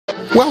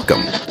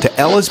Welcome to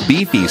Ellis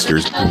B.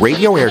 Feaster's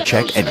Radio Air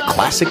Check and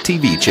Classic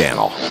TV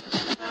channel.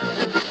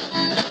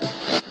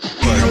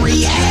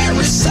 Harry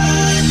Harrison,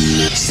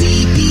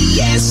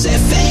 CBS-FM.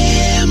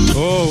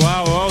 Oh,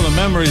 wow, all the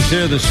memories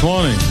here this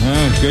morning.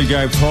 Good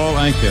guy Paul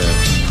Anka.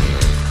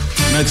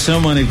 Met so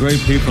many great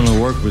people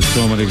and worked with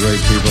so many great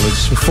people.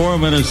 It's 4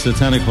 minutes to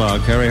 10 o'clock.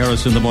 Harry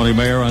Harrison, the Morning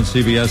Mayor on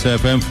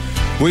CBS-FM.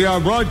 We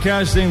are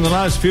broadcasting the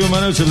last few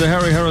minutes of the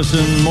Harry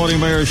Harrison Morning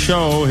Mayor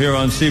Show here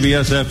on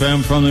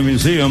CBS-FM from the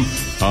Museum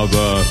of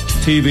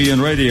TV and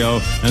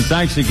Radio. And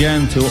thanks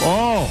again to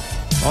all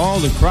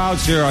the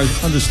crowds here. I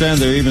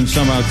understand there are even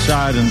some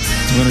outside, and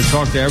I'm going to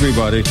talk to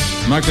everybody.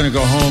 I'm not going to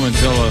go home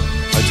until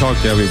I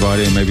talk to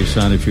everybody and maybe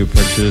sign a few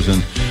pictures.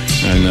 And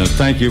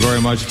thank you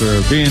very much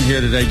for being here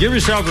today. Give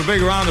yourself a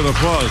big round of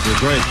applause. You're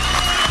great.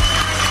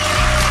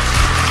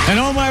 And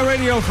all my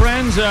radio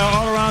friends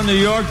all around New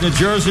York, New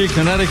Jersey,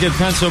 Connecticut,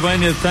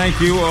 Pennsylvania, thank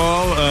you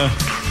all.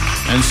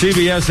 And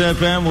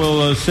CBS-FM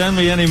will send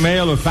me any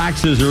mail or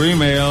faxes or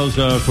emails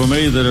for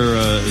me that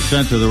are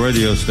sent to the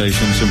radio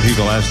station. Some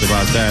people asked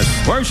about that.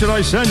 Where should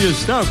I send your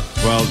stuff?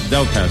 Well,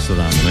 they'll pass it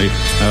on to me.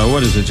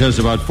 What is it, just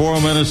about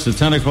 4 minutes to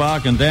 10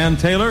 o'clock? And Dan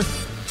Taylor,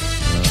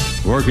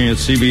 working at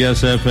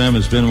CBS-FM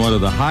has been one of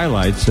the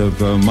highlights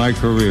of my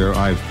career.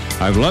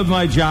 I've loved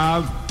my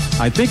job.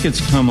 I think it's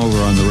come over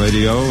on the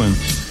radio, and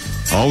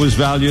always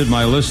valued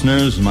my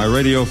listeners, my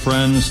radio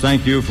friends.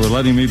 Thank you for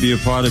letting me be a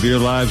part of your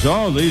lives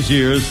all these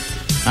years.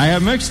 I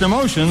have mixed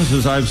emotions,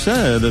 as I've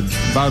said,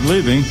 about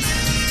leaving.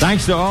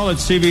 Thanks to all at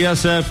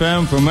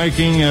CBS-FM for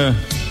making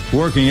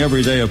working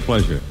every day a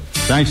pleasure.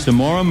 Thanks to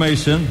Maura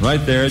Mason,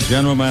 right there,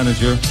 General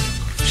Manager.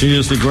 She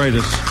is the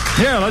greatest.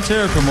 Yeah, let's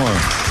hear it for Maura.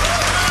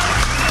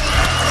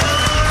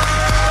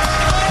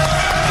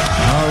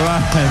 All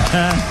right.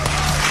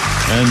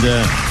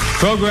 And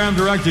Program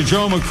Director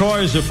Joe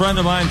McCoy is a friend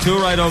of mine, too,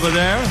 right over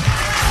there.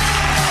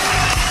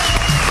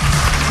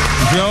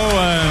 Joe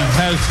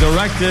has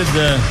directed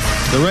the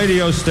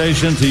radio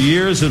station to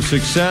years of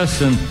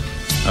success, and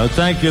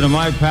thank you to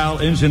my pal,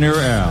 Engineer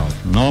Al,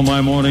 and all my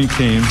morning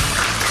team.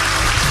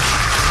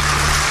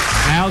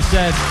 Al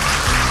said,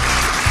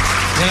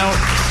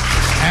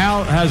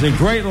 Al has a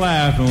great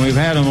laugh, and we've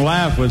had him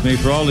laugh with me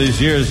for all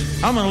these years.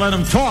 I'm going to let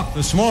him talk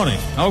this morning.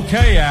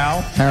 Okay,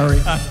 Al.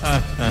 Harry,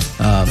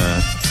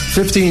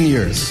 15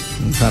 years.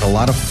 We've had a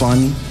lot of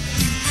fun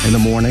in the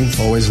morning,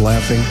 always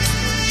laughing.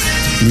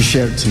 We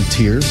shared some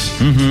tears.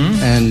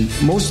 Mm-hmm. And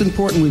most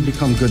important, we've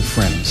become good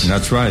friends.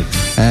 That's right.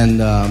 And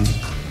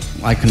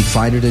I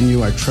confided in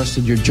you. I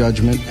trusted your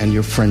judgment and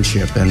your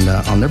friendship. And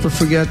I'll never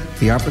forget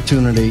the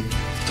opportunity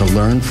to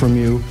learn from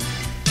you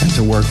and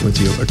to work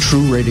with you. A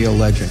true radio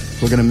legend.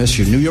 We're going to miss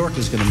you. New York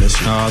is going to miss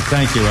you. Oh,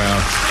 thank you,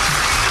 Al.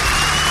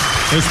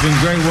 It's been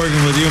great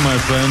working with you, my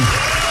friend.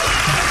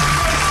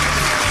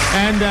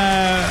 And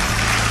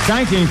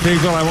thanking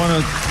people, I want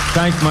to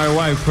thank my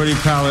wife, Pretty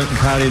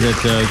Patty,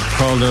 that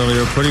called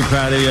earlier. Pretty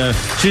Patty,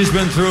 she's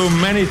been through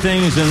many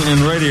things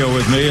in radio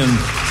with me, and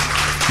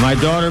my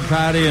daughter,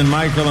 Patty, and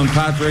Michael and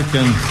Patrick,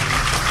 and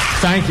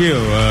thank you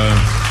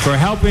for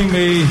helping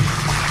me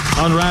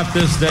unwrap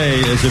this day.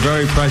 It's a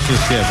very precious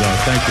gift.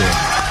 Thank you.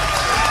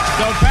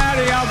 So,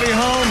 Patty, I'll be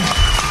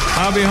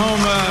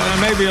home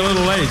maybe a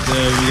little late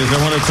because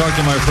I want to talk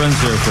to my friends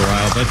here for a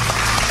while, but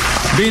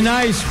be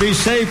nice, be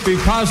safe, be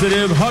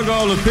positive. Hug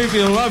all the people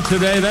you love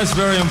today. That's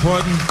very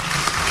important.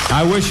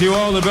 I wish you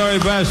all the very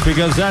best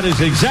because that is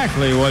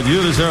exactly what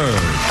you deserve.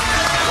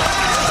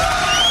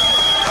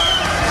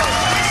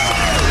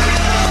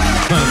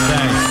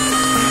 Thanks.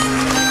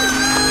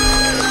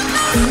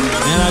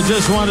 And I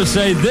just want to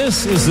say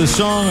this is the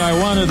song I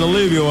wanted to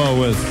leave you all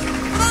with,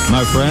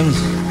 my friends.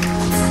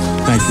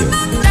 Thank you.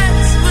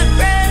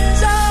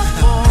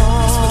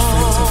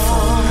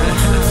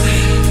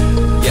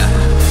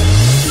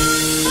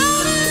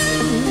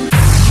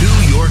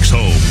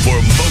 Home for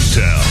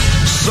Motown,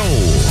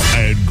 soul,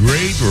 and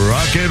great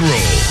rock and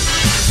roll.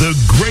 The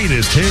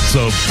greatest hits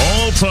of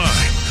all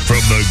time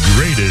from the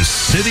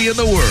greatest city in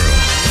the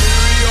world.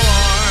 New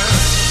York,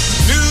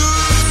 New